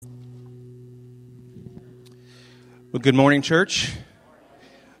Well, good morning, church.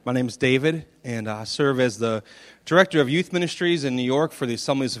 My name is David, and I serve as the Director of Youth Ministries in New York for the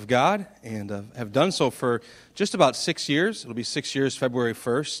Assemblies of God, and have done so for just about 6 years. It'll be 6 years February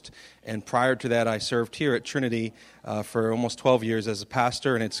 1st, and prior to that I served here at Trinity for almost 12 years as a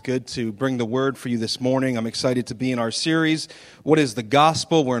pastor, and it's good to bring the word for you this morning. I'm excited to be in our series, What is the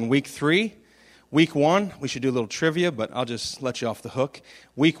Gospel? We're in week 3. Week 1, we should do a little trivia, but I'll just let you off the hook.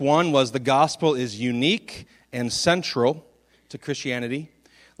 Week 1 was the gospel is unique and central to Christianity.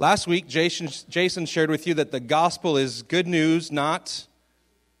 Last week, Jason shared with you that the gospel is good news, not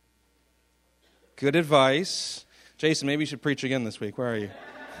good advice. Jason, maybe you should preach again this week. Where are you?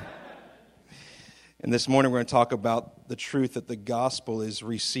 And this morning, we're going to talk about the truth that the gospel is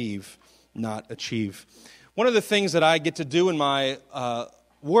receive, not achieve. One of the things that I get to do in my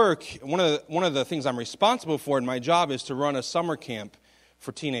work, one of the things I'm responsible for in my job is to run a summer camp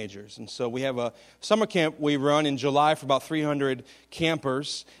for teenagers. And so we have a summer camp we run in July for about 300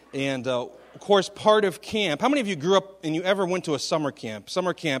 campers. And of course, part of camp, how many of you grew up and you ever went to a summer camp?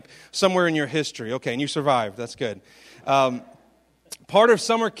 Summer camp somewhere in your history. Okay, and you survived. That's good. Part of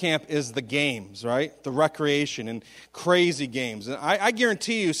summer camp is the games, right? The recreation and crazy games. And I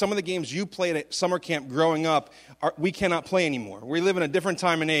guarantee you some of the games you played at summer camp growing up, we cannot play anymore. We live in a different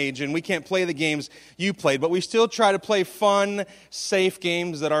time and age, and we can't play the games you played. But we still try to play fun, safe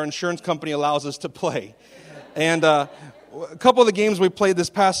games that our insurance company allows us to play. And a couple of the games we played this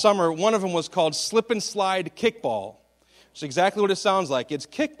past summer, one of them was called Slip and Slide Kickball. It's exactly what it sounds like. It's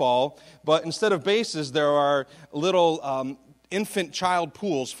kickball, but instead of bases, there are little infant child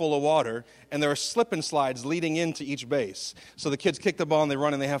pools full of water, and there are slip and slides leading into each base. So the kids kick the ball and they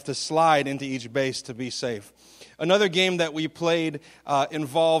run, and they have to slide into each base to be safe. Another game that we played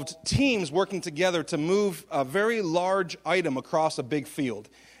involved teams working together to move a very large item across a big field.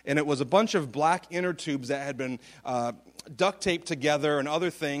 And it was a bunch of black inner tubes that had been duct taped together and other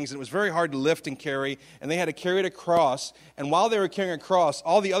things. And it was very hard to lift and carry, and they had to carry it across. And while they were carrying it across,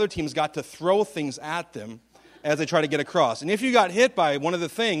 all the other teams got to throw things at them as they try to get across. And if you got hit by one of the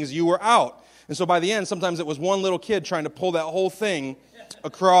things, you were out. And so by the end, sometimes it was one little kid trying to pull that whole thing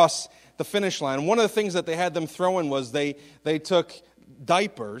across the finish line. One of the things that they had them throwing was they took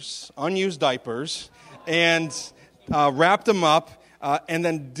diapers, unused diapers, and wrapped them up and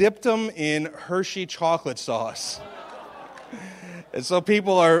then dipped them in Hershey chocolate sauce. And so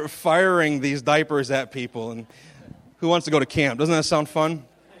people are firing these diapers at people. And who wants to go to camp? Doesn't that sound fun?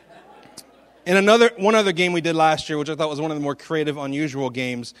 And one other game we did last year, which I thought was one of the more creative, unusual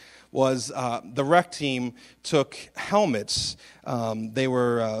games, was the rec team took helmets. They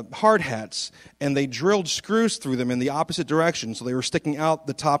were hard hats, and they drilled screws through them in the opposite direction, so they were sticking out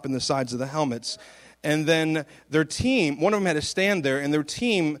the top and the sides of the helmets. And then their team, one of them had to stand there, and their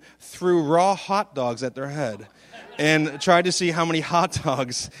team threw raw hot dogs at their head and tried to see how many hot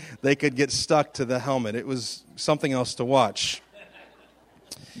dogs they could get stuck to the helmet. It was something else to watch.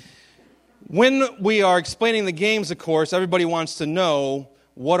 When we are explaining the games, of course, everybody wants to know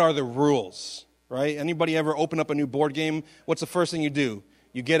what are the rules, right? Anybody ever open up a new board game? What's the first thing you do?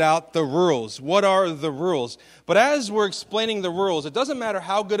 You get out the rules. What are the rules? But as we're explaining the rules, it doesn't matter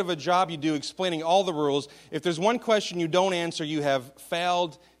how good of a job you do explaining all the rules. If there's one question you don't answer, you have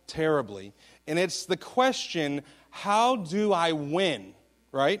failed terribly. And it's the question, how do I win,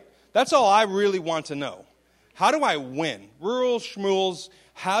 right? That's all I really want to know. How do I win? Rules, schmools.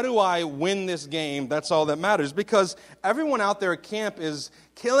 How do I win this game? That's all that matters, because everyone out there at camp is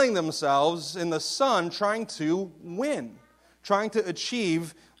killing themselves in the sun trying to win, trying to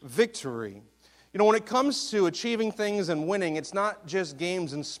achieve victory. You know, when it comes to achieving things and winning, it's not just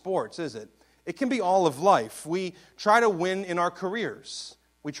games and sports, is it? It can be all of life. We try to win in our careers.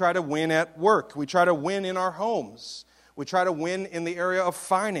 We try to win at work. We try to win in our homes. We try to win in the area of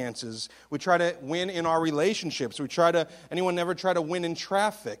finances. We try to win in our relationships. Anyone ever try to win in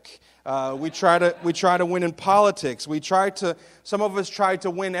traffic? We try to win in politics. Some of us try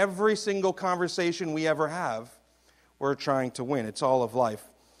to win every single conversation we ever have. We're trying to win. It's all of life.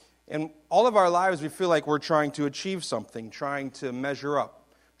 And all of our lives, we feel like we're trying to achieve something, trying to measure up,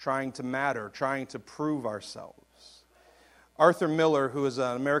 trying to matter, trying to prove ourselves. Arthur Miller, who is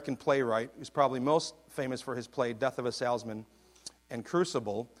an American playwright, who's probably most famous for his play Death of a Salesman and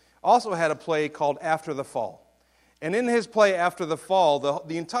Crucible, also had a play called After the Fall. And in his play After the Fall,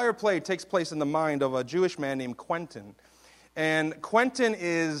 the entire play takes place in the mind of a Jewish man named Quentin. And Quentin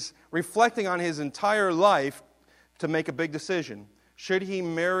is reflecting on his entire life to make a big decision. Should he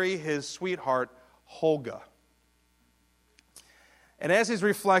marry his sweetheart, Holga? And as he's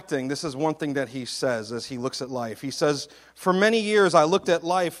reflecting, this is one thing that he says as he looks at life. He says, "For many years I looked at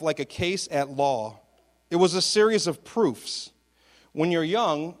life like a case at law. It was a series of proofs. When you're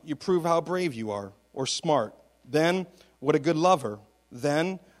young, you prove how brave you are or smart. Then, what a good lover.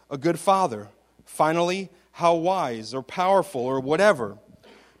 Then, a good father. Finally, how wise or powerful or whatever.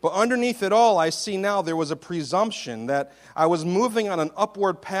 But underneath it all, I see now there was a presumption that I was moving on an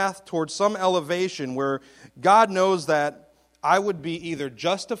upward path towards some elevation where God knows that I would be either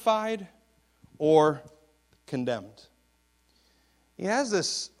justified or condemned. He has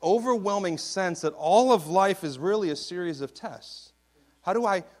this overwhelming sense that all of life is really a series of tests. How do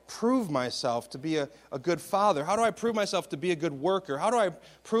I prove myself to be a good father? How do I prove myself to be a good worker? How do I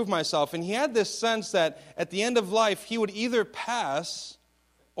prove myself? And he had this sense that at the end of life, he would either pass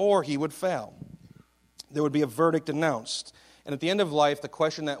or he would fail. There would be a verdict announced. And at the end of life, the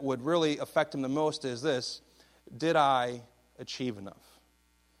question that would really affect him the most is this: did I achieve enough?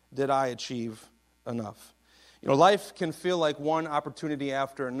 Did I achieve enough? You know, life can feel like one opportunity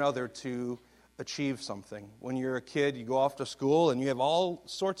after another to achieve something. When you're a kid, you go off to school and you have all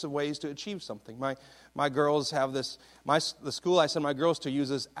sorts of ways to achieve something. My girls have this, the school I send my girls to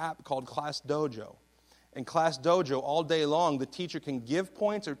uses this app called Class Dojo. In Class Dojo, all day long, the teacher can give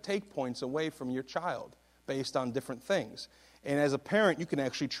points or take points away from your child based on different things. And as a parent, you can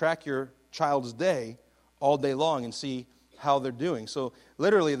actually track your child's day all day long and see how they're doing. So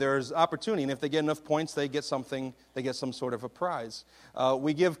literally there's opportunity, and if they get enough points, they get some sort of a prize.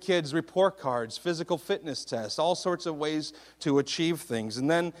 We give kids report cards, physical fitness tests, all sorts of ways to achieve things. And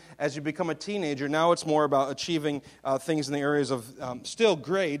then as you become a teenager, now it's more about achieving things in the areas of still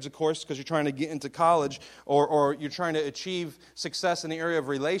grades, of course, because you're trying to get into college, or you're trying to achieve success in the area of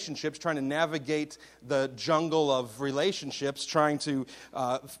relationships, trying to navigate the jungle of relationships, trying to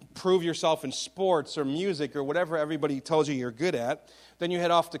prove yourself in sports or music or whatever everybody tells you you're good at. Then you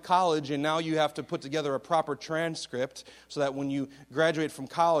head off to college, and now you have to put together a proper transcript so that when you graduate from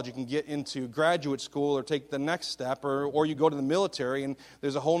college, you can get into graduate school or take the next step, or you go to the military, and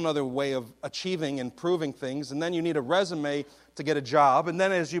there's a whole other way of achieving and proving things. And then you need a resume to get a job. And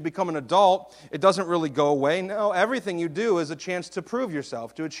then as you become an adult, it doesn't really go away. No, everything you do is a chance to prove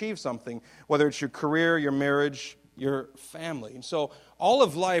yourself, to achieve something, whether it's your career, your marriage, your family. And so all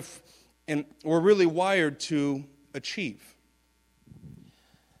of life, and we're really wired to achieve.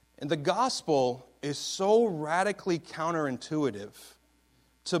 And the gospel is so radically counterintuitive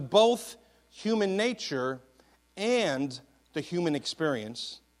to both human nature and the human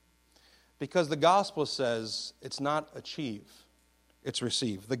experience, because the gospel says it's not achieve, it's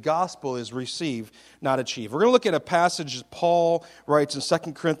receive. The gospel is receive, not achieve. We're going to look at a passage that Paul writes in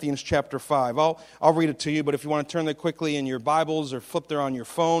 2 Corinthians chapter 5. I'll read it to you, but if you want to turn there quickly in your Bibles or flip there on your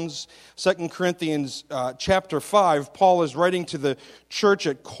phones. 2 Corinthians chapter 5, Paul is writing to the church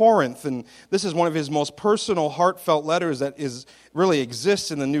at Corinth, and this is one of his most personal, heartfelt letters that really exists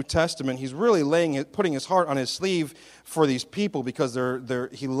in the New Testament. He's really putting his heart on his sleeve for these people because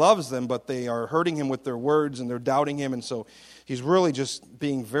he loves them, but they are hurting him with their words and they're doubting him, and so he's really just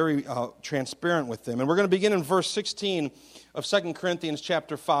being very transparent with them. And we're going to begin in verse 16 of 2 Corinthians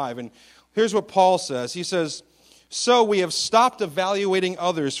chapter 5. And here's what Paul says. He says, "So we have stopped evaluating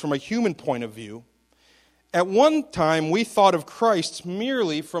others from a human point of view. At one time we thought of Christ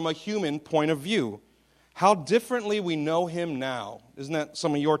merely from a human point of view. How differently we know him now." Isn't that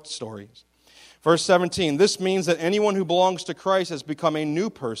some of your stories? Verse 17, "This means that anyone who belongs to Christ has become a new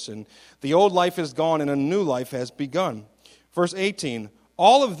person. The old life is gone and a new life has begun." Verse 18,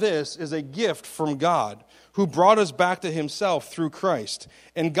 "All of this is a gift from God, who brought us back to himself through Christ.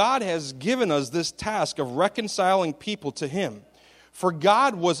 And God has given us this task of reconciling people to him. For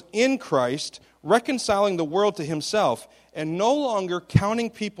God was in Christ, reconciling the world to himself, and no longer counting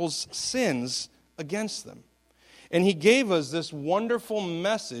people's sins against them. And he gave us this wonderful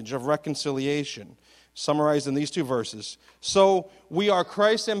message of reconciliation," summarized in these two verses. "So we are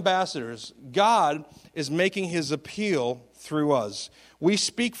Christ's ambassadors. God is making his appeal through us. We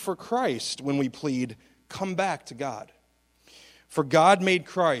speak for Christ when we plead, 'Come back to God.' For God made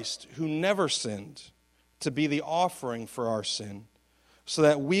Christ, who never sinned, to be the offering for our sin, so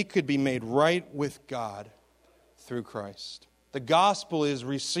that we could be made right with God through Christ." The gospel is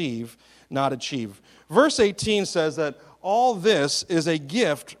receive, not achieve. Verse 18 says that all this is a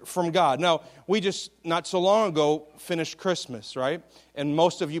gift from God. Now, we just not so long ago finished Christmas, right? And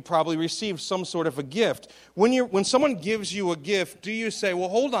most of you probably received some sort of a gift. When someone gives you a gift, do you say, "Well,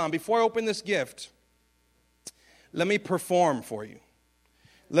 hold on, before I open this gift, let me perform for you.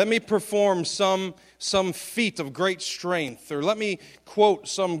 Let me perform some feat of great strength, or let me quote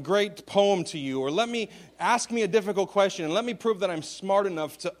some great poem to you, or let me ask me a difficult question, and let me prove that I'm smart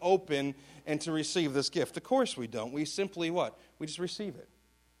enough to open and to receive this gift"? Of course we don't. We simply what? We just receive it.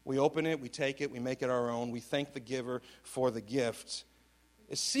 We open it, we take it, we make it our own. We thank the giver for the gift.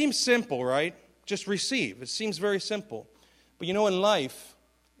 It seems simple, right? Just receive. It seems very simple. But you know, in life,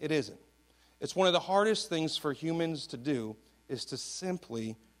 it isn't. It's one of the hardest things for humans to do is to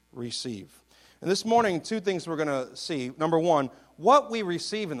simply receive. And this morning, two things we're going to see. Number one, what we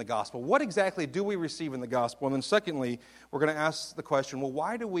receive in the gospel. What exactly do we receive in the gospel? And then secondly, we're going to ask the question, well,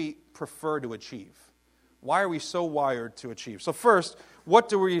 why do we prefer to achieve? Why are we so wired to achieve? So first, what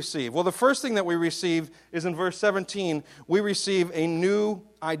do we receive? Well, the first thing that we receive is in verse 17. We receive a new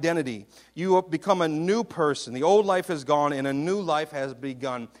identity. You become a new person. The old life is gone and a new life has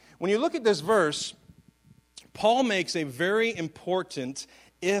begun. When you look at this verse, Paul makes a very important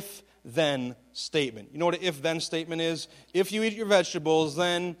if-then statement. You know what an if-then statement is? If you eat your vegetables,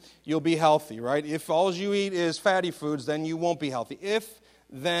 then you'll be healthy, right? If all you eat is fatty foods, then you won't be healthy.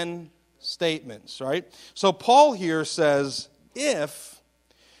 If-then statements, right? So Paul here says, if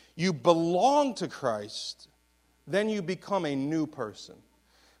you belong to Christ, then you become a new person.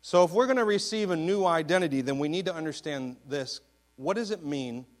 So if we're going to receive a new identity, then we need to understand this. What does it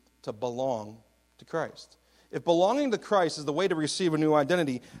mean to belong to Christ? If belonging to Christ is the way to receive a new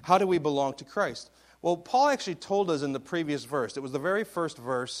identity, how do we belong to Christ? Well, Paul actually told us in the previous verse. It was the very first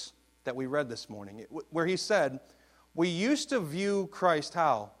verse that we read this morning, where he said, we used to view Christ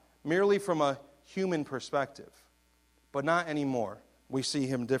how? Merely from a human perspective. But not anymore. We see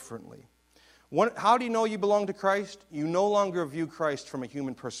him differently. How do you know you belong to Christ? You no longer view Christ from a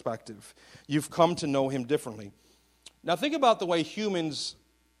human perspective. You've come to know him differently. Now think about the way humans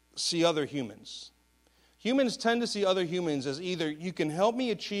see other humans. Humans tend to see other humans as either you can help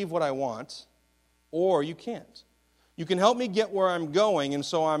me achieve what I want, or you can't. You can help me get where I'm going, and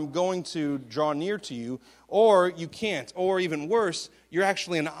so I'm going to draw near to you, or you can't. Or even worse, you're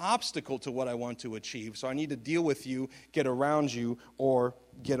actually an obstacle to what I want to achieve, so I need to deal with you, get around you, or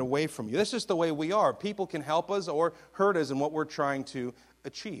get away from you. This is the way we are. People can help us or hurt us in what we're trying to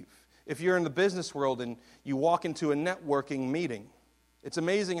achieve. If you're in the business world and you walk into a networking meeting, it's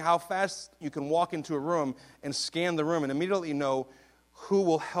amazing how fast you can walk into a room and scan the room and immediately know who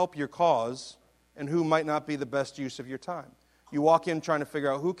will help your cause and who might not be the best use of your time. You walk in trying to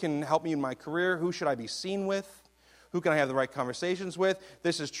figure out who can help me in my career, who should I be seen with, who can I have the right conversations with.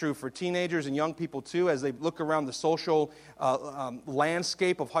 This is true for teenagers and young people too, as they look around the social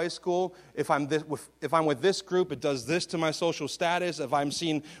landscape of high school. If I'm with this group, it does this to my social status. If I'm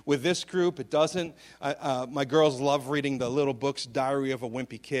seen with this group, it doesn't. My girls love reading the little books, Diary of a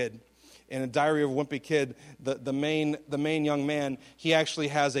Wimpy Kid. In a Diary of a Wimpy Kid, the main young man, he actually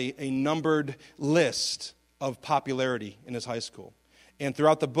has a numbered list of popularity in his high school. And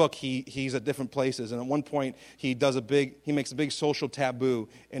throughout the book, he's at different places. And at one point, he makes a big social taboo,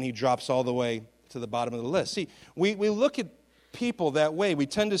 and he drops all the way to the bottom of the list. See, we look at people that way. We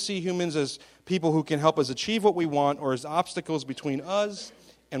tend to see humans as people who can help us achieve what we want, or as obstacles between us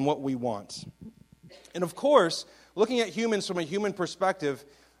and what we want. And of course, looking at humans from a human perspective,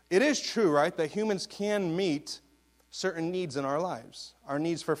 it is true, right, that humans can meet certain needs in our lives. Our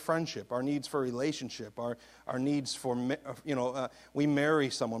needs for friendship, our needs for relationship, our needs for, we marry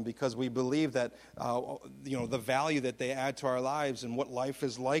someone because we believe that, the value that they add to our lives and what life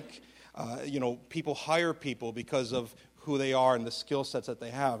is like. People hire people because of who they are and the skill sets that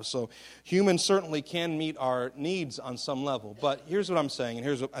they have. So humans certainly can meet our needs on some level. But here's what I'm saying, and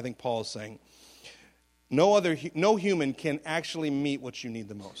here's what I think Paul is saying. No human can actually meet what you need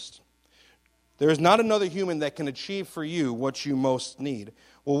the most. There is not another human that can achieve for you what you most need.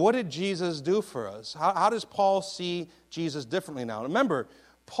 Well, what did Jesus do for us? How does Paul see Jesus differently now? Remember,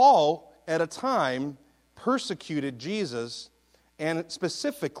 Paul, at a time, persecuted Jesus, and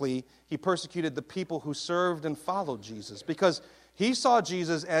specifically, he persecuted the people who served and followed Jesus, because he saw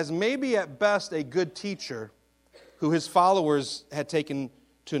Jesus as maybe at best a good teacher who his followers had taken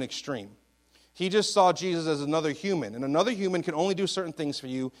to an extreme. He just saw Jesus as another human, and another human can only do certain things for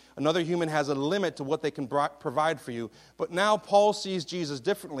you. Another human has a limit to what they can provide for you. But now Paul sees Jesus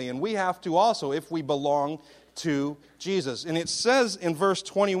differently, and we have to also, if we belong to Jesus. And it says in verse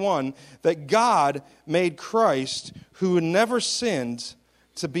 21 that God made Christ, who never sinned,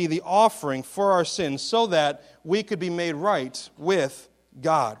 to be the offering for our sins so that we could be made right with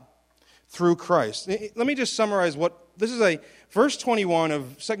God through Christ. Let me just summarize verse 21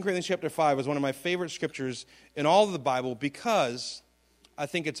 of 2 Corinthians chapter 5 is one of my favorite scriptures in all of the Bible because I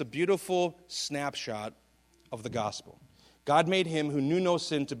think it's a beautiful snapshot of the gospel. God made him who knew no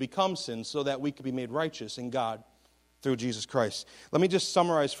sin to become sin so that we could be made righteous in God through Jesus Christ. Let me just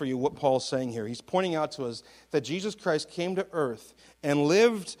summarize for you what Paul's saying here. He's pointing out to us that Jesus Christ came to earth and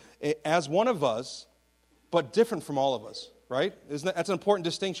lived as one of us, but different from all of us. right? That's an important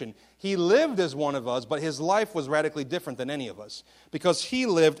distinction. He lived as one of us, but his life was radically different than any of us because he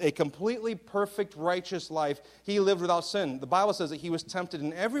lived a completely perfect, righteous life. He lived without sin. The Bible says that he was tempted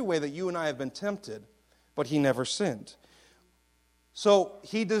in every way that you and I have been tempted, but he never sinned. So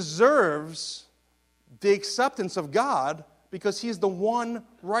he deserves the acceptance of God because he's the one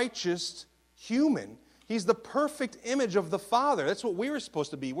righteous human. He's the perfect image of the Father. That's what we were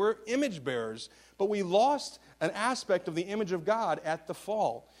supposed to be. We're image bearers, but we lost an aspect of the image of God at the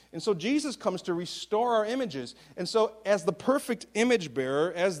fall. And so Jesus comes to restore our images. And so as the perfect image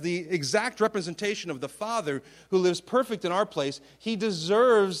bearer, as the exact representation of the Father who lives perfect in our place, he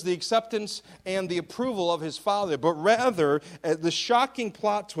deserves the acceptance and the approval of his Father. But rather, the shocking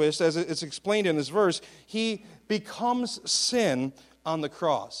plot twist, as it's explained in this verse, he becomes sin on the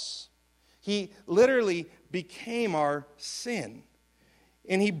cross. He literally became our sin.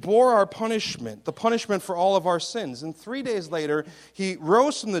 And he bore our punishment, the punishment for all of our sins. And 3 days later, he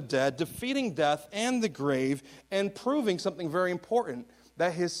rose from the dead, defeating death and the grave, and proving something very important,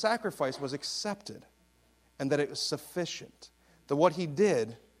 that his sacrifice was accepted and that it was sufficient, that what he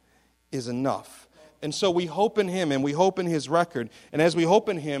did is enough. And so we hope in him, and we hope in his record. And as we hope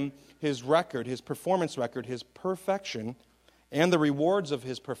in him, his record, his performance record, his perfection, and the rewards of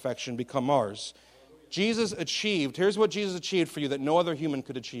his perfection become ours. Jesus achieved, here's what Jesus achieved for you that no other human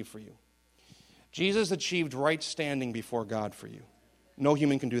could achieve for you. Jesus achieved right standing before God for you. No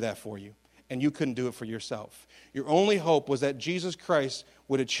human can do that for you, and you couldn't do it for yourself. Your only hope was that Jesus Christ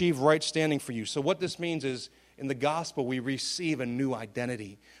would achieve right standing for you. So what this means is, in the gospel, we receive a new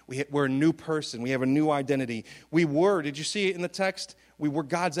identity. We're a new person. We have a new identity. Did you see it in the text? We were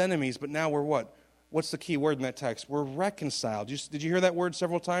God's enemies, but now we're what? What's the key word in that text? We're reconciled. Did you hear that word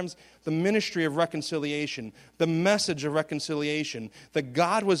several times? The ministry of reconciliation, the message of reconciliation, that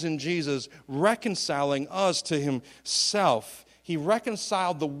God was in Jesus reconciling us to himself. He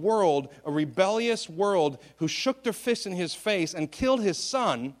reconciled the world, a rebellious world who shook their fists in his face and killed his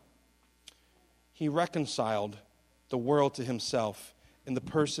son. He reconciled the world to himself in the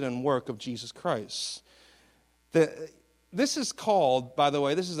person and work of Jesus Christ. This is called, by the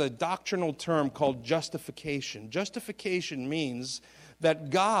way, this is a doctrinal term called justification. Justification means that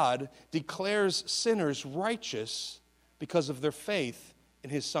God declares sinners righteous because of their faith in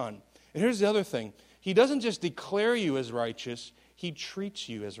his Son. And here's the other thing. He doesn't just declare you as righteous, he treats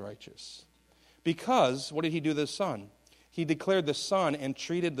you as righteous. Because, what did he do to the Son? He declared the Son and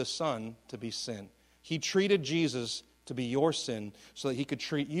treated the Son to be sin. He treated Jesus to be your sin so that he could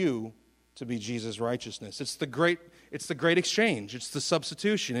treat you to be Jesus' righteousness. It's the great exchange. It's the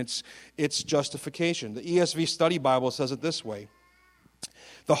substitution. It's justification. The ESV Study Bible says it this way.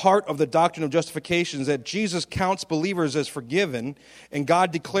 The heart of the doctrine of justification is that Jesus counts believers as forgiven, and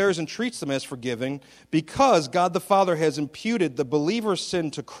God declares and treats them as forgiving because God the Father has imputed the believer's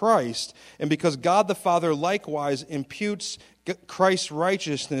sin to Christ, and because God the Father likewise imputes Christ's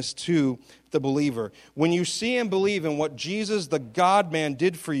righteousness to the believer. When you see and believe in what Jesus, the God-man,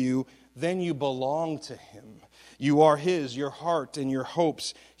 did for you, then you belong to him. You are his, your heart and your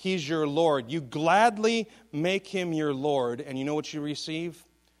hopes. He's your Lord. You gladly make him your Lord, and you know what you receive?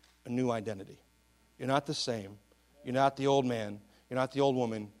 A new identity. You're not the same. You're not the old man. You're not the old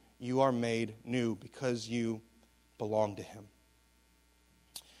woman. You are made new because you belong to him.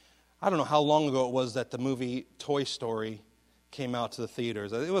 I don't know how long ago it was that the movie Toy Story came out to the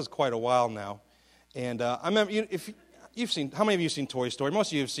theaters. It was quite a while now. And I remember, how many of you have seen Toy Story? Most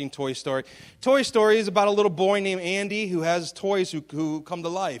of you have seen Toy Story. Toy Story is about a little boy named Andy who has toys who come to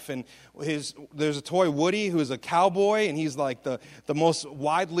life. And there's a toy, Woody, who is a cowboy, and he's like the most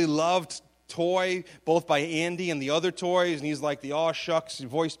widely loved toy, both by Andy and the other toys. And he's like the aw shucks,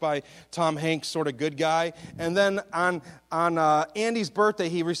 voiced by Tom Hanks, sort of good guy. And then on Andy's birthday,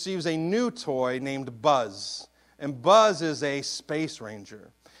 he receives a new toy named Buzz. And Buzz is a space ranger.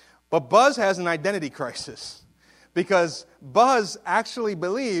 But Buzz has an identity crisis. Because Buzz actually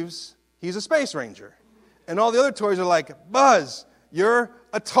believes he's a space ranger. And all the other toys are like, Buzz, you're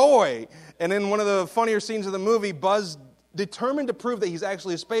a toy. And in one of the funnier scenes of the movie, Buzz, determined to prove that he's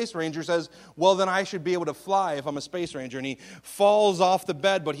actually a space ranger, says, well, then I should be able to fly if I'm a space ranger. And he falls off the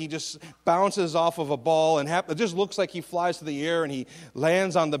bed, but he just bounces off of a ball. And it just looks like he flies through the air, and he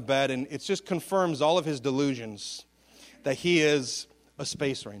lands on the bed. And it just confirms all of his delusions that he is a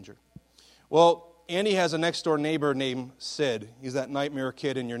space ranger. Well, Andy has a next-door neighbor named Sid. He's that nightmare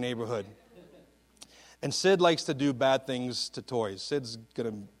kid in your neighborhood. And Sid likes to do bad things to toys. Sid's going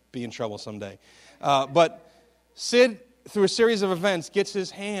to be in trouble someday. But Sid, through a series of events, gets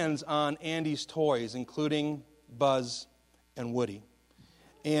his hands on Andy's toys, including Buzz and Woody.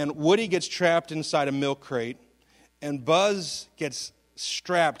 And Woody gets trapped inside a milk crate, and Buzz gets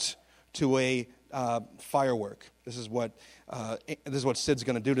strapped to a firework. This is what Sid's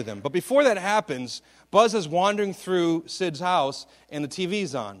going to do to them. But before that happens, Buzz is wandering through Sid's house, and the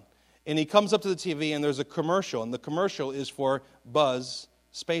TV's on. And he comes up to the TV, and there's a commercial, and the commercial is for Buzz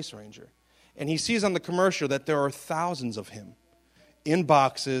Space Ranger. And he sees on the commercial that there are thousands of him in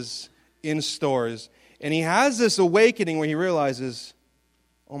boxes, in stores, and he has this awakening where he realizes,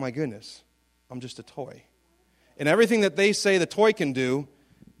 oh my goodness, I'm just a toy. And everything that they say the toy can do,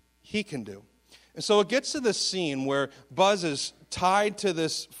 he can do. And so it gets to this scene where Buzz is tied to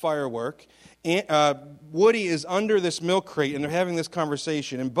this firework. Woody is under this milk crate, and they're having this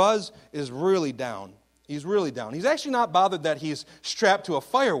conversation. And Buzz is really down. He's really down. He's actually not bothered that he's strapped to a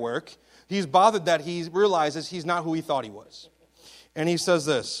firework. He's bothered that he realizes he's not who he thought he was. And he says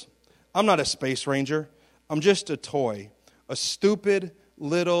this, I'm not a space ranger. I'm just a toy. A stupid,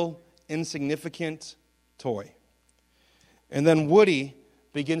 little, insignificant toy. And then Woody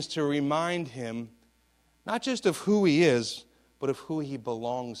begins to remind him not just of who he is, but of who he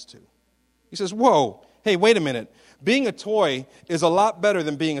belongs to. He says, whoa, hey, wait a minute. Being a toy is a lot better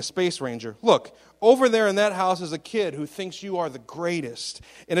than being a space ranger. Look, over there in that house is a kid who thinks you are the greatest.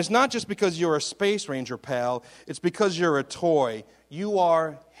 And it's not just because you're a space ranger, pal. It's because you're a toy. You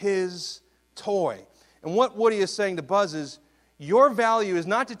are his toy. And what Woody is saying to Buzz is, your value is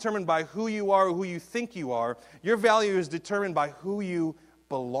not determined by who you are or who you think you are. Your value is determined by who you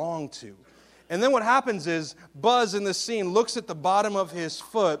belong to. And then what happens is Buzz in this scene looks at the bottom of his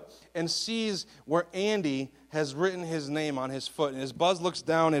foot and sees where Andy has written his name on his foot. And as Buzz looks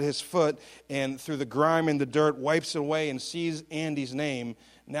down at his foot and through the grime and the dirt wipes it away and sees Andy's name,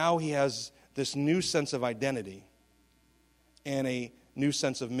 now he has this new sense of identity and a new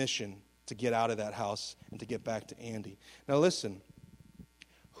sense of mission to get out of that house and to get back to Andy. Now listen,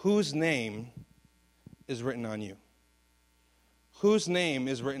 whose name is written on you? Whose name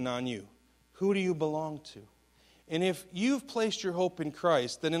is written on you? Who do you belong to? And if you've placed your hope in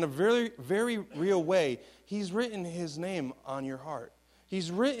Christ, then in a very, very real way, He's written His name on your heart.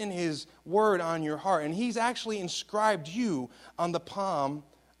 He's written His word on your heart, and He's actually inscribed you on the palm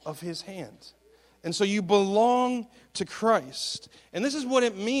of His hand. And so you belong to Christ. And this is what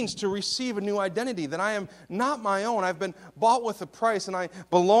it means to receive a new identity, that I am not my own. I've been bought with a price, and I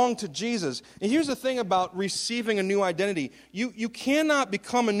belong to Jesus. And here's the thing about receiving a new identity. You cannot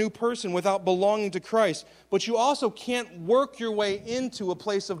become a new person without belonging to Christ, but you also can't work your way into a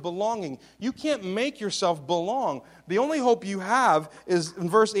place of belonging. You can't make yourself belong. The only hope you have is in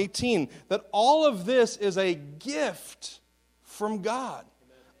verse 18, that all of this is a gift from God.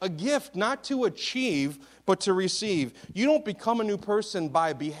 A gift not to achieve, but to receive. You don't become a new person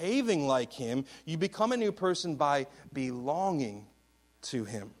by behaving like Him. You become a new person by belonging to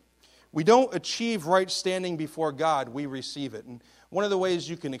Him. We don't achieve right standing before God, we receive it. And one of the ways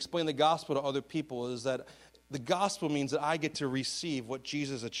you can explain the gospel to other people is that the gospel means that I get to receive what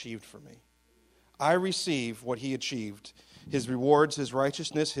Jesus achieved for me. I receive what He achieved. His rewards, His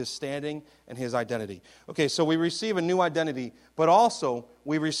righteousness, His standing, and His identity. Okay, so we receive a new identity, but also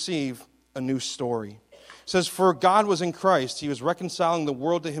we receive a new story. It says, for God was in Christ. He was reconciling the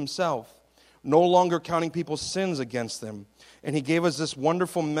world to Himself, no longer counting people's sins against them. And He gave us this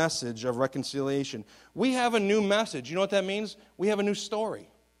wonderful message of reconciliation. We have a new message. You know what that means? We have a new story.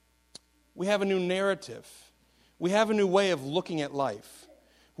 We have a new narrative. We have a new way of looking at life.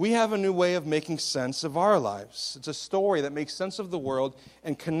 We have a new way of making sense of our lives. It's a story that makes sense of the world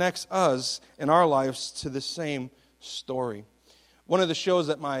and connects us and our lives to the same story. One of the shows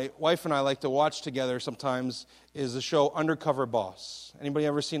that my wife and I like to watch together sometimes is the show Undercover Boss. Anybody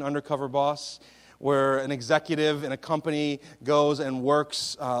ever seen Undercover Boss? Where an executive in a company goes and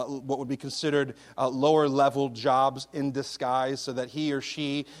works what would be considered lower-level jobs in disguise so that he or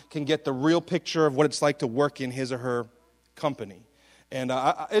she can get the real picture of what it's like to work in his or her company. And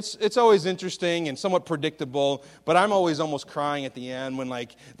it's always interesting and somewhat predictable, but I'm always almost crying at the end when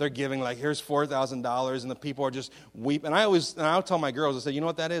they're giving here's $4,000 and the people are just weeping. And I'll tell my girls, I say, you know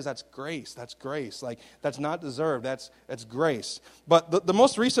what that is? That's grace. That's grace. That's not deserved. That's grace. But the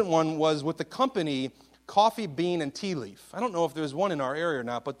most recent one was with the company Coffee Bean and Tea Leaf. I don't know if there's one in our area or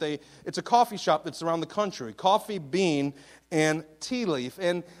not, but it's a coffee shop that's around the country. Coffee Bean and Tea Leaf,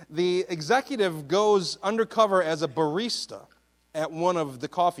 and the executive goes undercover as a barista at one of the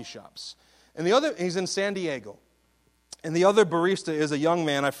coffee shops. And he's in San Diego. And the other barista is a young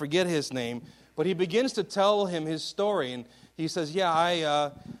man, I forget his name, but he begins to tell him his story. And he says,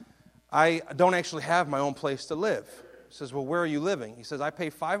 I don't actually have my own place to live. He says, well, where are you living? He says, I pay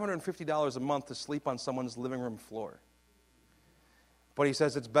 $550 a month to sleep on someone's living room floor. But he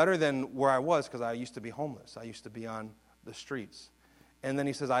says, it's better than where I was because I used to be homeless. I used to be on the streets. And then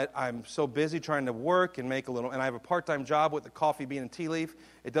he says, I'm so busy trying to work and make a little, and I have a part-time job with the coffee bean and tea leaf.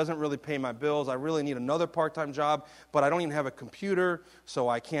 It doesn't really pay my bills. I really need another part-time job, but I don't even have a computer, so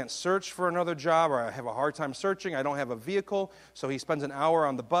I can't search for another job, or I have a hard time searching. I don't have a vehicle, so he spends an hour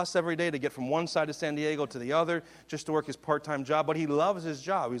on the bus every day to get from one side of San Diego to the other just to work his part-time job. But he loves his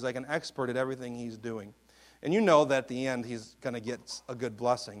job. He's like an expert at everything he's doing. And you know that at the end he's going to get a good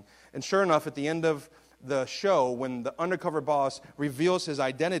blessing. And sure enough, at the end of the show, when the undercover boss reveals his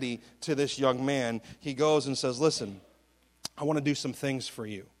identity to this young man, he goes and says, listen, I want to do some things for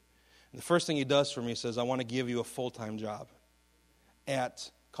you. And the first thing he does for me says, I want to give you a full-time job at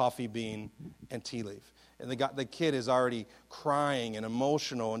Coffee Bean and Tea Leaf. And the kid is already crying and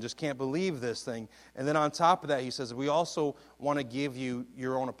emotional and just can't believe this thing. And then on top of that, he says, we also want to give you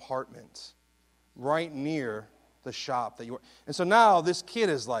your own apartment right near the shop that you were. And so now this kid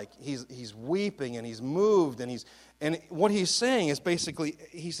is like, he's weeping and he's moved and what he's saying is basically,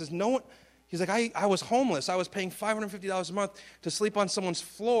 he says, no one, he's like, I was homeless. I was paying $550 a month to sleep on someone's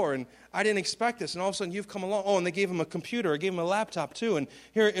floor, and I didn't expect this. And all of a sudden you've come along. Oh, and they gave him a computer. I gave him a laptop too. And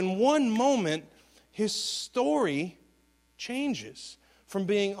here in one moment, his story changes. From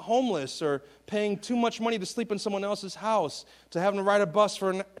being homeless or paying too much money to sleep in someone else's house, to having to ride a bus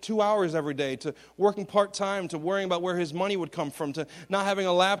for 2 hours every day, to working part-time, to worrying about where his money would come from, to not having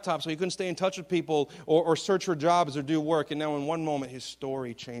a laptop so he couldn't stay in touch with people or search for jobs or do work. And now in one moment, his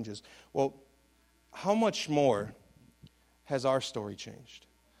story changes. Well, how much more has our story changed?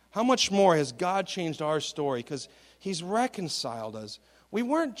 How much more has God changed our story? Because he's reconciled us. We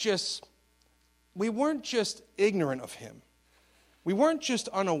weren't just ignorant of him. We weren't just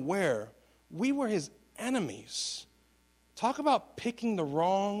unaware. We were his enemies. Talk about picking the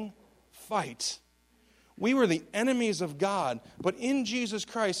wrong fight. We were the enemies of God, but in Jesus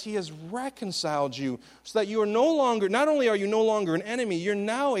Christ, he has reconciled you so that you are no longer, not only are you no longer an enemy, you're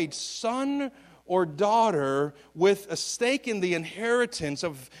now a son or daughter with a stake in the inheritance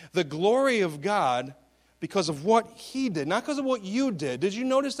of the glory of God because of what he did, not because of what you did. Did you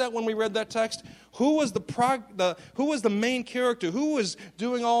notice that when we read that text? Who was who was the main character? Who was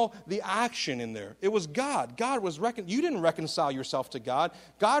doing all the action in there? It was God. God was you didn't reconcile yourself to God.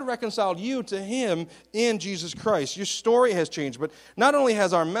 God reconciled you to him in Jesus Christ. Your story has changed, but not only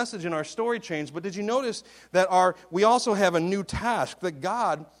has our message and our story changed, but did you notice that we also have a new task that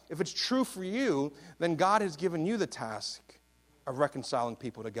God, if it's true for you, then God has given you the task of reconciling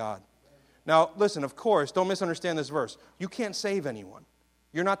people to God. Now, listen, of course, don't misunderstand this verse. You can't save anyone.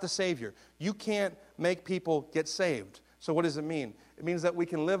 You're not the Savior. You can't make people get saved. So what does it mean? It means that we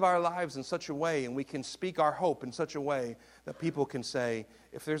can live our lives in such a way and we can speak our hope in such a way that people can say,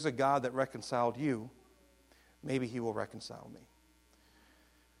 if there's a God that reconciled you, maybe he will reconcile me.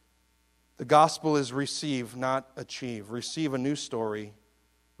 The gospel is receive, not achieve. Receive a new story.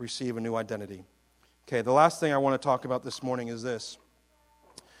 Receive a new identity. Okay, the last thing I want to talk about this morning is this.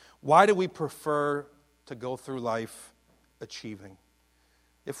 Why do we prefer to go through life achieving?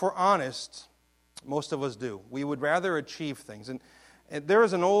 If we're honest, most of us do. We would rather achieve things. And there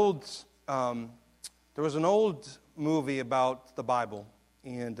was an old movie about the Bible,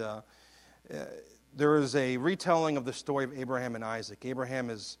 and there is a retelling of the story of Abraham and Isaac.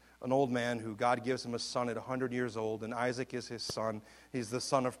 Abraham is an old man who God gives him a son at 100 years old, and Isaac is his son. He's the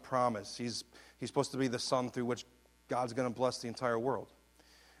son of promise. He's supposed to be the son through which God's going to bless the entire world.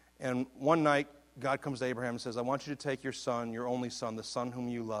 And one night, God comes to Abraham and says, I want you to take your son, your only son, the son whom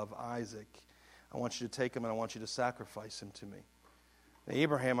you love, Isaac. I want you to take him and I want you to sacrifice him to me. Now,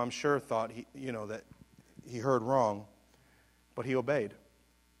 Abraham, I'm sure, thought that he heard wrong, but he obeyed.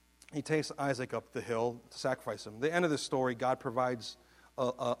 He takes Isaac up the hill to sacrifice him. At the end of the story, God provides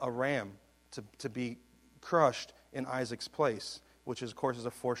a ram to be crushed in Isaac's place, which, of course, is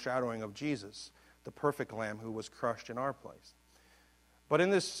a foreshadowing of Jesus, the perfect lamb who was crushed in our place. But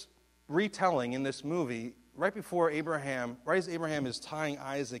in this retelling, in this movie, right as Abraham is tying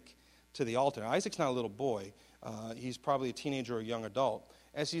Isaac to the altar. Isaac's not a little boy. He's probably a teenager or a young adult.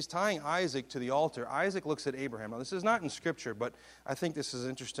 As he's tying Isaac to the altar, Isaac looks at Abraham. Now, this is not in Scripture, but I think this is an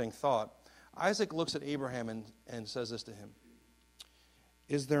interesting thought. Isaac looks at Abraham and says this to him.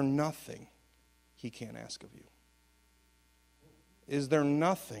 Is there nothing he can't ask of you? Is there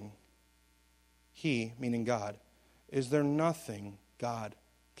nothing he, meaning God, is there nothing God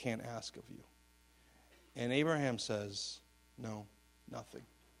can't ask of you? And Abraham says, no, nothing.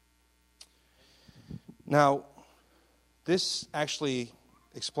 Now, this actually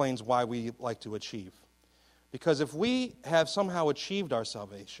explains why we like to achieve. Because if we have somehow achieved our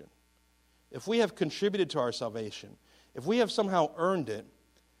salvation, if we have contributed to our salvation, If we have somehow earned it,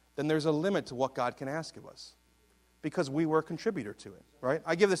 then there's a limit to what God can ask of us because we were a contributor to it, right?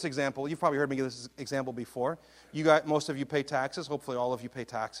 I give this example. You've probably heard me give this example before. Most of you pay taxes. Hopefully all of you pay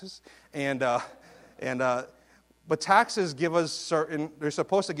taxes. But taxes give us they're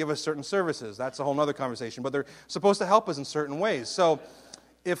supposed to give us certain services. That's a whole other conversation. But they're supposed to help us in certain ways. So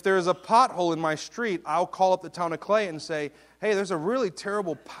if there's a pothole in my street, I'll call up the town of Clay and say, hey, there's a really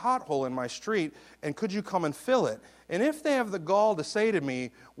terrible pothole in my street, and could you come and fill it? And if they have the gall to say to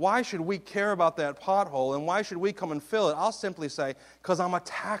me, why should we care about that pothole and why should we come and fill it? I'll simply say, because I'm a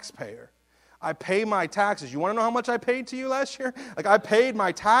taxpayer. I pay my taxes. You want to know how much I paid to you last year? I paid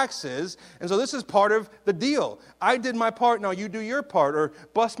my taxes, and so this is part of the deal. I did my part, now you do your part, or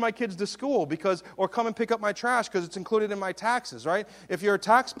bus my kids to school, or come and pick up my trash because it's included in my taxes, right? If you're a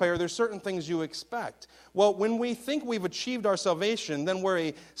taxpayer, there's certain things you expect. Well, when we think we've achieved our salvation, then we're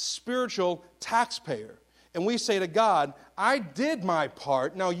a spiritual taxpayer. And we say to God, I did my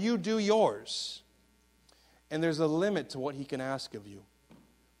part, now you do yours. And there's a limit to what He can ask of you.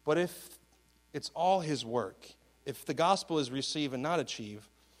 But if it's all His work, if the gospel is receive and not achieve,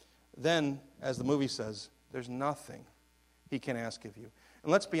 then, as the movie says, there's nothing He can ask of you.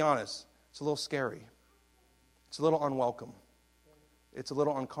 And let's be honest, it's a little scary. It's a little unwelcome. It's a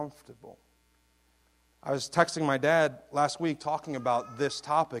little uncomfortable. I was texting my dad last week talking about this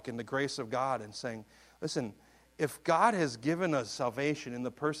topic and the grace of God and saying, listen, if God has given us salvation in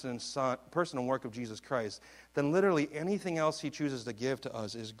the person and work of Jesus Christ, then literally anything else He chooses to give to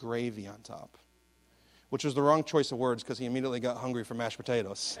us is gravy on top. Which was the wrong choice of words because he immediately got hungry for mashed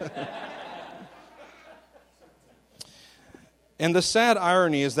potatoes. And the sad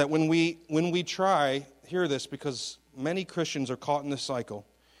irony is that when we try, hear this because many Christians are caught in this cycle,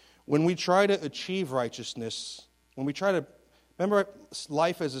 when we try to achieve righteousness, remember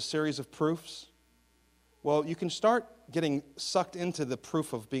life as a series of proofs? Well, you can start getting sucked into the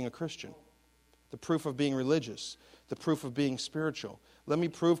proof of being a Christian, the proof of being religious, the proof of being spiritual. Let me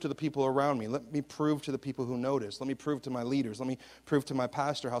prove to the people around me. Let me prove to the people who notice. Let me prove to my leaders. Let me prove to my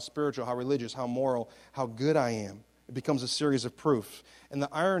pastor how spiritual, how religious, how moral, how good I am. It becomes a series of proof. And the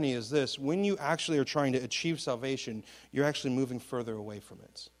irony is this, when you actually are trying to achieve salvation, you're actually moving further away from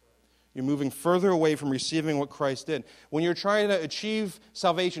it. You're moving further away from receiving what Christ did. When you're trying to achieve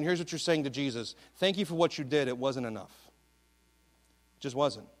salvation, here's what you're saying to Jesus. Thank you for what you did. It wasn't enough. It just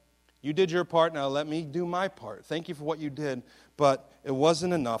wasn't. You did your part, now let me do my part. Thank you for what you did, but it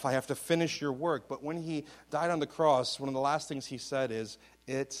wasn't enough. I have to finish your work. But when He died on the cross, one of the last things He said is,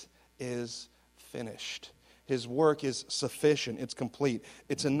 it is finished. His work is sufficient. It's complete.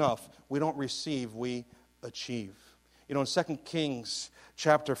 It's enough. We don't receive, we achieve. You know, in 2 Kings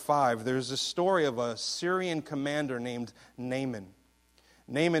chapter 5, there's a story of a Syrian commander named Naaman.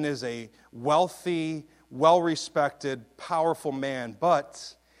 Naaman is a wealthy, well-respected, powerful man,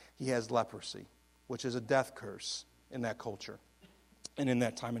 but he has leprosy, which is a death curse in that culture and in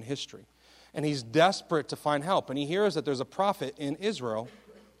that time in history. And he's desperate to find help. And he hears that there's a prophet in Israel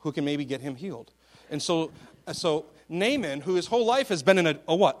who can maybe get him healed. And so Naaman, who his whole life has been an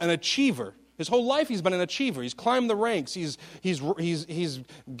achiever. His whole life he's been an achiever. He's climbed the ranks. He's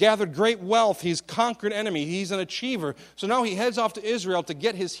gathered great wealth. He's conquered enemy. He's an achiever. So now he heads off to Israel to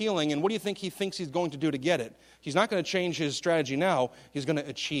get his healing. And what do you think he thinks he's going to do to get it? He's not going to change his strategy now. He's going to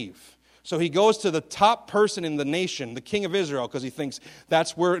achieve. So he goes to the top person in the nation, the king of Israel, because he thinks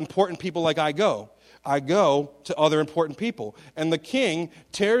that's where important people like I go. I go to other important people. And the king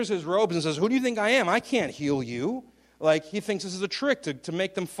tears his robes and says, who do you think I am? I can't heal you. Like, he thinks this is a trick to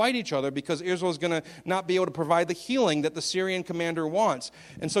make them fight each other because Israel is going to not be able to provide the healing that the Syrian commander wants.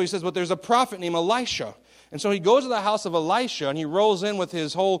 And so he says, but there's a prophet named Elisha. And so he goes to the house of Elisha, and he rolls in with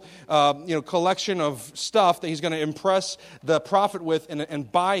his whole collection of stuff that he's going to impress the prophet with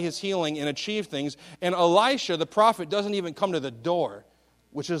and buy his healing and achieve things. And Elisha, the prophet, doesn't even come to the door,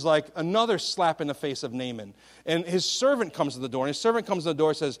 which is like another slap in the face of Naaman. And his servant comes to the door, and his servant comes to the door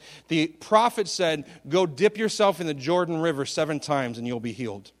and says, the prophet said, go dip yourself in the Jordan River 7 times and you'll be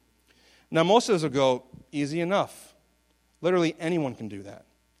healed. Now, most of us will go, easy enough. Literally anyone can do that.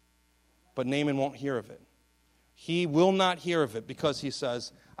 But Naaman won't hear of it. He will not hear of it because he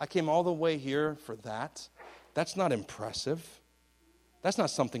says, I came all the way here for that. That's not impressive. That's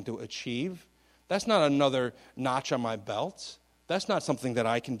not something to achieve. That's not another notch on my belt. That's not something that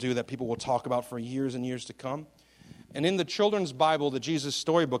I can do that people will talk about for years and years to come. And in the children's Bible, the Jesus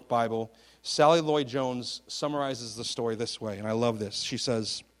Storybook Bible, Sally Lloyd-Jones summarizes the story this way, and I love this. She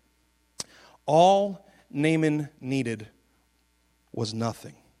says, all Naaman needed was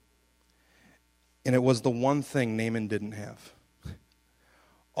nothing. And it was the one thing Naaman didn't have.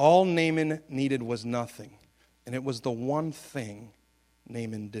 All Naaman needed was nothing. And it was the one thing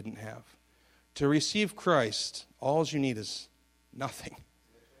Naaman didn't have. To receive Christ, all you need is nothing.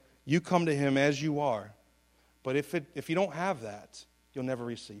 You come to him as you are. But if you don't have that, you'll never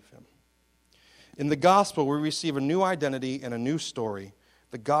receive him. In the gospel, we receive a new identity and a new story.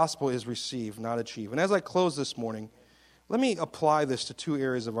 The gospel is received, not achieved. And as I close this morning, let me apply this to two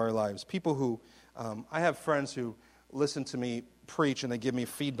areas of our lives. People who, I have friends who listen to me preach and they give me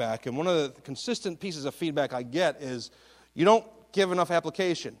feedback. And one of the consistent pieces of feedback I get is, you don't give enough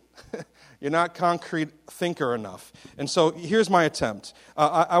application. You're not concrete thinker enough. And so here's my attempt.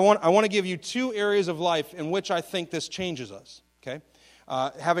 I want to give you two areas of life in which I think this changes us. Okay,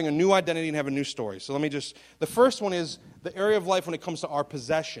 having a new identity and have a new story. So the first one is the area of life when it comes to our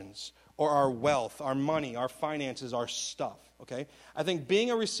possessions or our wealth, our money, our finances, our stuff. Okay, I think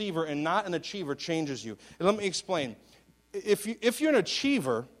being a receiver and not an achiever changes you. And let me explain. If you're an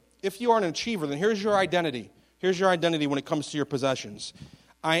achiever, then here's your identity. Here's your identity when it comes to your possessions.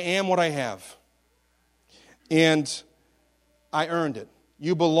 I am what I have. And I earned it.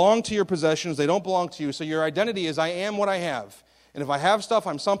 You belong to your possessions. They don't belong to you. So your identity is I am what I have. And if I have stuff,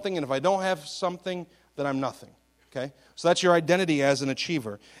 I'm something. And if I don't have something, then I'm nothing. Okay? So that's your identity as an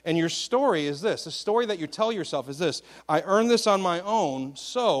achiever. And your story is this. The story that you tell yourself is this. I earned this on my own,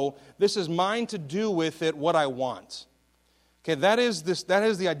 so this is mine to do with it what I want. Okay, that is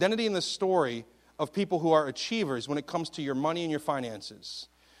the identity and the story of people who are achievers when it comes to your money and your finances.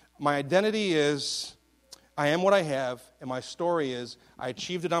 My identity is, I am what I have, and my story is, I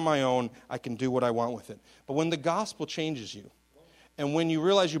achieved it on my own, I can do what I want with it. But when the gospel changes you, and when you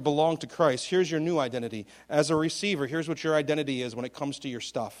realize you belong to Christ, here's your new identity. As a receiver, here's what your identity is when it comes to your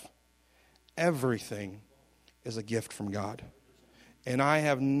stuff. Everything is a gift from God. And I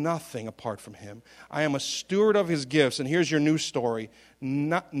have nothing apart from him. I am a steward of his gifts, and here's your new story.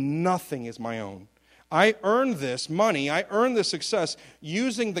 Nothing is my own. I earned this money, I earned this success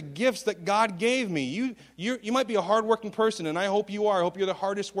using the gifts that God gave me. You might be a hardworking person, and I hope you are. I hope you're the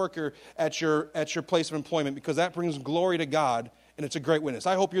hardest worker at your place of employment, because that brings glory to God, and it's a great witness.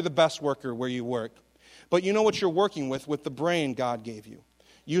 I hope you're the best worker where you work. But you know what you're working with the brain God gave you.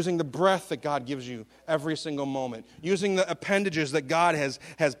 Using the breath that God gives you every single moment. Using the appendages that God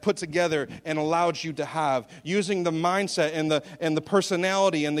has put together and allowed you to have. Using the mindset and the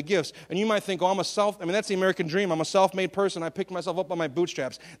personality and the gifts. And you might think, that's the American dream. I'm a self-made person. I picked myself up by my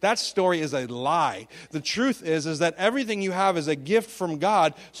bootstraps. That story is a lie. The truth is that everything you have is a gift from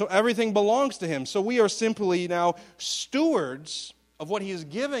God, so everything belongs to him. So we are simply now stewards of what he is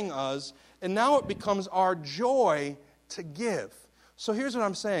giving us, and now it becomes our joy to give. So here's what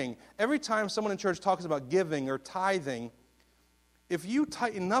I'm saying. Every time someone in church talks about giving or tithing, if you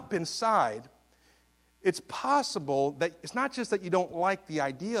tighten up inside, it's possible that it's not just that you don't like the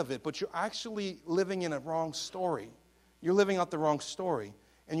idea of it, but you're actually living in a wrong story. You're living out the wrong story,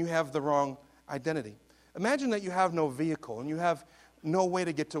 and you have the wrong identity. Imagine that you have no vehicle, and you have no way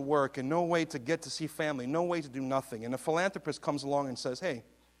to get to work, and no way to get to see family, no way to do nothing. And a philanthropist comes along and says, hey,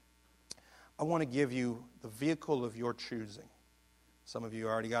 I want to give you the vehicle of your choosing. Some of you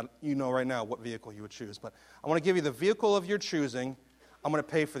already know right now what vehicle you would choose. But I want to give you the vehicle of your choosing. I'm going to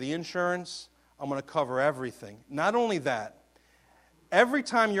pay for the insurance. I'm going to cover everything. Not only that, every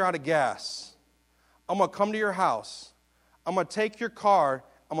time you're out of gas, I'm going to come to your house. I'm going to take your car.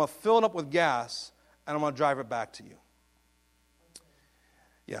 I'm going to fill it up with gas, and I'm going to drive it back to you.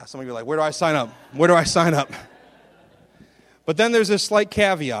 Yeah, some of you are like, where do I sign up? Where do I sign up? But then there's this slight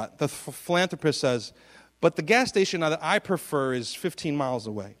caveat. The philanthropist says, but the gas station that I prefer is 15 miles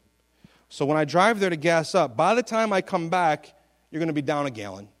away. So when I drive there to gas up, by the time I come back, you're going to be down a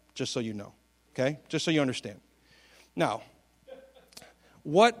gallon, just so you know. Okay? Just so you understand. Now,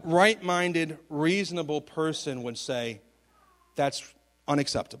 what right-minded, reasonable person would say, that's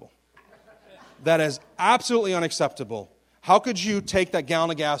unacceptable? That is absolutely unacceptable. How could you take that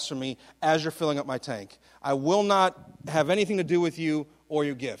gallon of gas from me as you're filling up my tank? I will not have anything to do with you or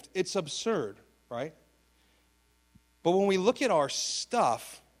your gift. It's absurd, right? But when we look at our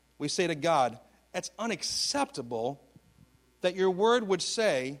stuff, we say to God, it's unacceptable that your word would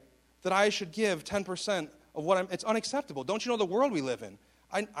say that I should give 10% of what it's unacceptable. Don't you know the world we live in?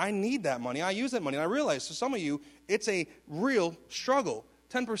 I need that money. I use that money. And I realize for some of you, it's a real struggle.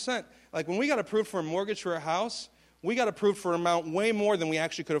 10%. Like when we got approved for a mortgage for a house, we got approved for an amount way more than we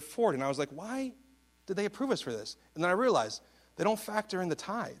actually could afford. And I was like, why did they approve us for this? And then I realized they don't factor in the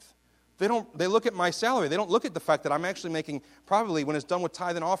tithe. They look at my salary. They don't look at the fact that I'm actually making, probably when it's done with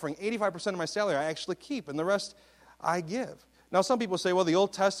tithe and offering, 85% of my salary I actually keep, and the rest I give. Now, some people say, well, the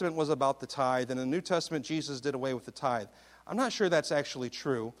Old Testament was about the tithe, and in the New Testament, Jesus did away with the tithe. I'm not sure that's actually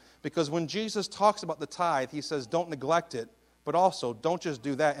true, because when Jesus talks about the tithe, he says don't neglect it, but also don't just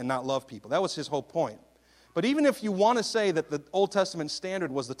do that and not love people. That was his whole point. But even if you want to say that the Old Testament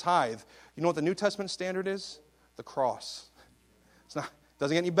standard was the tithe, you know what the New Testament standard is? The cross. It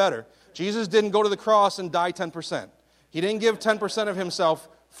doesn't get any better. Jesus didn't go to the cross and die 10%. He didn't give 10% of himself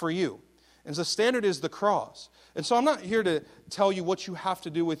for you. And the standard is the cross. And so I'm not here to tell you what you have to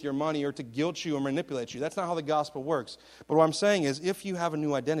do with your money or to guilt you or manipulate you. That's not how the gospel works. But what I'm saying is, if you have a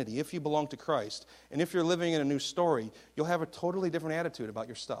new identity, if you belong to Christ, and if you're living in a new story, you'll have a totally different attitude about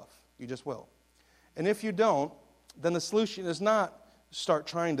your stuff. You just will. And if you don't, then the solution is not start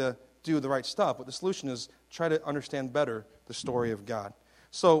trying to do the right stuff, but the solution is try to understand better the story of God.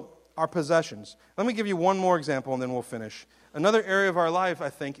 So, our possessions. Let me give you one more example and then we'll finish. Another area of our life, I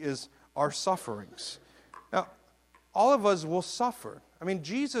think, is our sufferings. Now, all of us will suffer. I mean,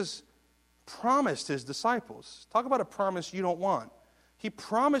 Jesus promised his disciples. Talk about a promise you don't want. He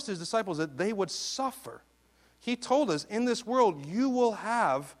promised his disciples that they would suffer. He told us, in this world, you will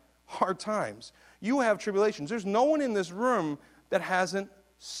have hard times. You will have tribulations. There's no one in this room that hasn't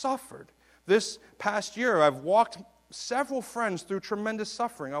suffered. This past year, I've walked several friends through tremendous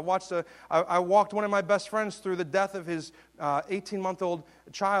suffering. I walked one of my best friends through the death of his 18-month-old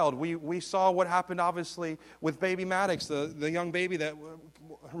child. We saw what happened, obviously, with baby Maddox, the young baby that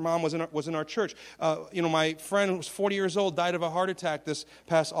her mom was in our church. My friend was 40 years old, died of a heart attack this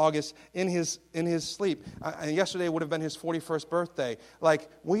past August in his sleep. And yesterday would have been his 41st birthday. Like,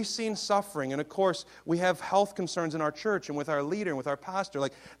 we've seen suffering, and of course, we have health concerns in our church and with our leader and with our pastor.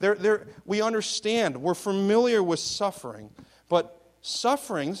 Like, we understand, we're familiar with suffering, but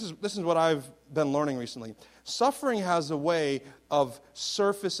suffering, this is what I've been learning recently. Suffering has a way of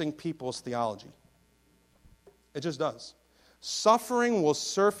surfacing people's theology. It just does. Suffering will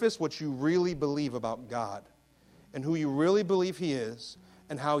surface what you really believe about God and who you really believe he is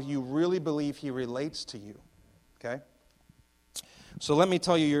and how you really believe he relates to you. Okay? So let me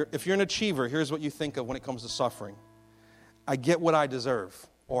tell you, if you're an achiever, here's what you think of when it comes to suffering. I get what I deserve,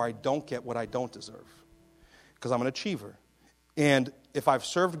 or I don't get what I don't deserve, because I'm an achiever. And if I've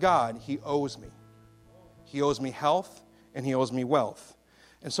served God, he owes me. He owes me health, and he owes me wealth.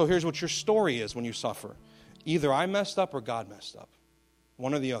 And so here's what your story is when you suffer. Either I messed up or God messed up.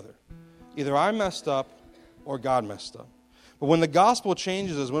 One or the other. Either I messed up or God messed up. But when the gospel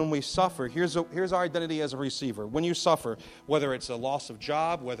changes is when we suffer. Here's our identity as a receiver. When you suffer, whether it's a loss of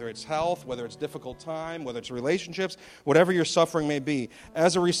job, whether it's health, whether it's difficult time, whether it's relationships, whatever your suffering may be,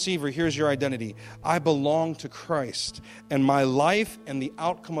 as a receiver, here's your identity. I belong to Christ, and my life and the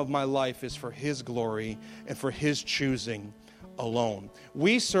outcome of my life is for his glory and for his choosing alone.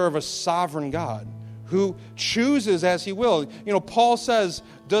 We serve a sovereign God who chooses as he will. Paul says,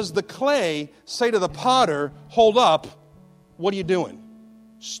 does the clay say to the potter, hold up, what are you doing?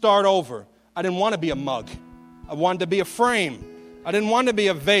 Start over. I didn't want to be a mug. I wanted to be a frame. I didn't want to be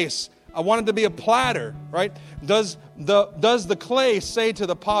a vase. I wanted to be a platter, right? Does the clay say to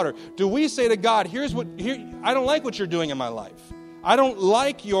the potter, do we say to God, I don't like what you're doing in my life. I don't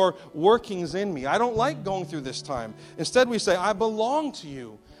like your workings in me. I don't like going through this time. Instead, we say, I belong to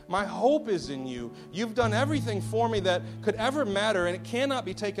you. My hope is in you. You've done everything for me that could ever matter, and it cannot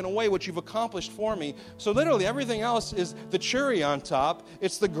be taken away what you've accomplished for me. So literally everything else is the cherry on top.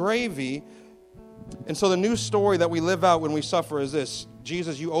 It's the gravy. And so the new story that we live out when we suffer is this.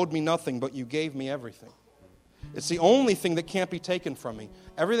 Jesus, you owed me nothing, but you gave me everything. It's the only thing that can't be taken from me.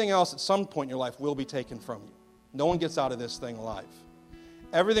 Everything else at some point in your life will be taken from you. No one gets out of this thing alive.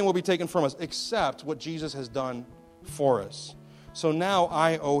 Everything will be taken from us except what Jesus has done for us. So now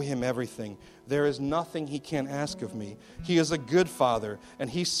I owe him everything. There is nothing he can't ask of me. He is a good father, and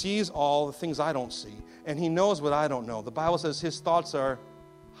he sees all the things I don't see, and he knows what I don't know. The Bible says his thoughts are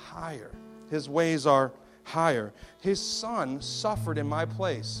higher. His ways are higher. His son suffered in my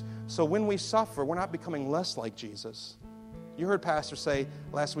place. So when we suffer, we're not becoming less like Jesus. You heard Pastor say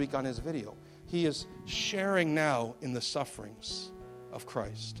last week on his video, he is sharing now in the sufferings of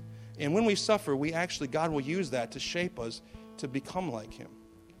Christ. And when we suffer, God will use that to shape us to become like him.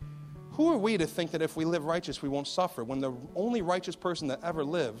 Who are we to think that if we live righteous, we won't suffer, when the only righteous person that ever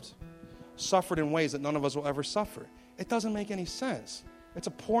lived suffered in ways that none of us will ever suffer? It doesn't make any sense. It's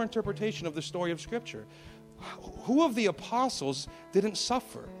a poor interpretation of the story of Scripture. Who of the apostles didn't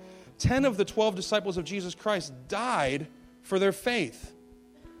suffer? 10 of the 12 disciples of Jesus Christ died for their faith.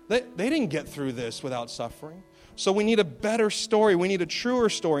 They didn't get through this without suffering. So we need a better story. We need a truer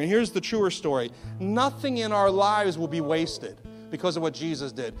story. And here's the truer story. Nothing in our lives will be wasted because of what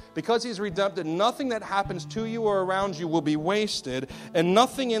Jesus did. Because he's redempted, nothing that happens to you or around you will be wasted. And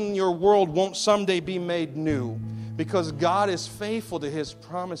nothing in your world won't someday be made new. because God is faithful to His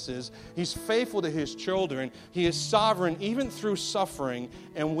promises. He's faithful to His children. He is sovereign even through suffering,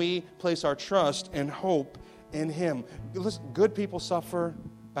 and we place our trust and hope in Him. Listen, good people suffer,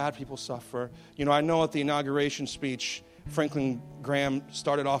 bad people suffer. You know, I know at the inauguration speech, Franklin Graham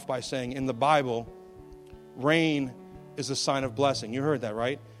started off by saying, in the Bible, rain is a sign of blessing. You heard that,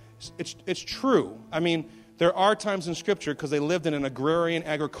 right? It's true. I mean, there are times in Scripture, because they lived in an agrarian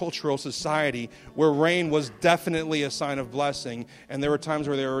agricultural society, where rain was definitely a sign of blessing, and there were times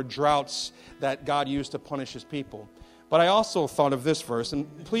where there were droughts that God used to punish His people. But I also thought of this verse, and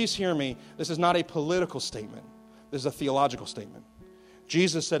please hear me, this is not a political statement. This is a theological statement.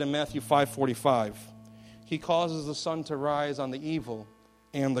 Jesus said in Matthew 5:45, He causes the sun to rise on the evil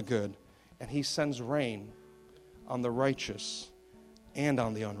and the good, and He sends rain on the righteous and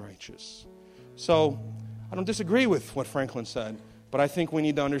on the unrighteous. So, I don't disagree with what Franklin said, but I think we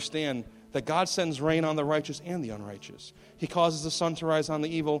need to understand that God sends rain on the righteous and the unrighteous. He causes the sun to rise on the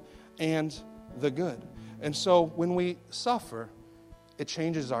evil and the good. And so when we suffer, it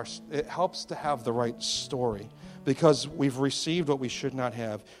helps to have the right story, because we've received what we should not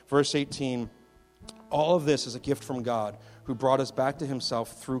have. Verse 18, all of this is a gift from God, who brought us back to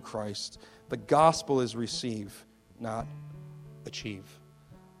Himself through Christ. The gospel is receive, not achieve.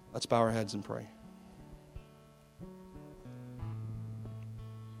 Let's bow our heads and pray.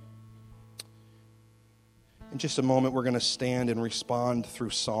 In just a moment, we're going to stand and respond through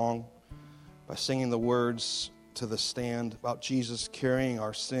song by singing the words to the stand about Jesus carrying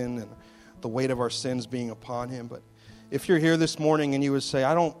our sin and the weight of our sins being upon Him. But if you're here this morning and you would say,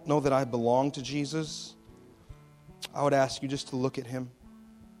 I don't know that I belong to Jesus, I would ask you just to look at Him.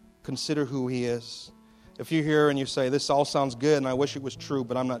 Consider who He is. If you're here and you say, this all sounds good and I wish it was true,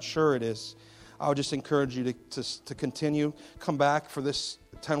 but I'm not sure it is, I would just encourage you to continue. Come back for this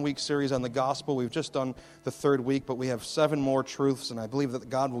 10-week series on the gospel. We've just done the 3rd week, but we have 7 more truths, and I believe that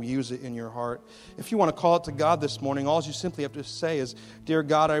God will use it in your heart. If you want to call it to God this morning, all you simply have to say is, Dear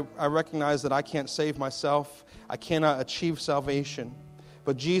God, I recognize that I can't save myself. I cannot achieve salvation.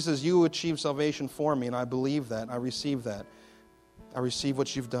 But Jesus, you achieved salvation for me, and I believe that. I receive that. I receive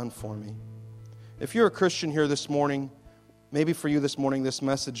what you've done for me. If you're a Christian here this morning, maybe for you this morning this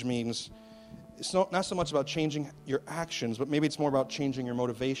message means it's not so much about changing your actions, but maybe it's more about changing your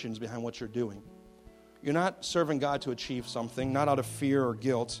motivations behind what you're doing. You're not serving God to achieve something, not out of fear or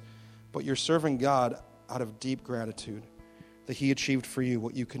guilt, but you're serving God out of deep gratitude that He achieved for you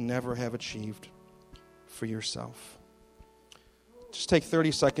what you can never have achieved for yourself. Just take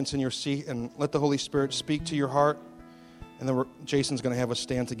 30 seconds in your seat and let the Holy Spirit speak to your heart, and then Jason's going to have us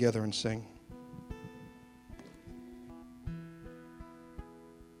stand together and sing.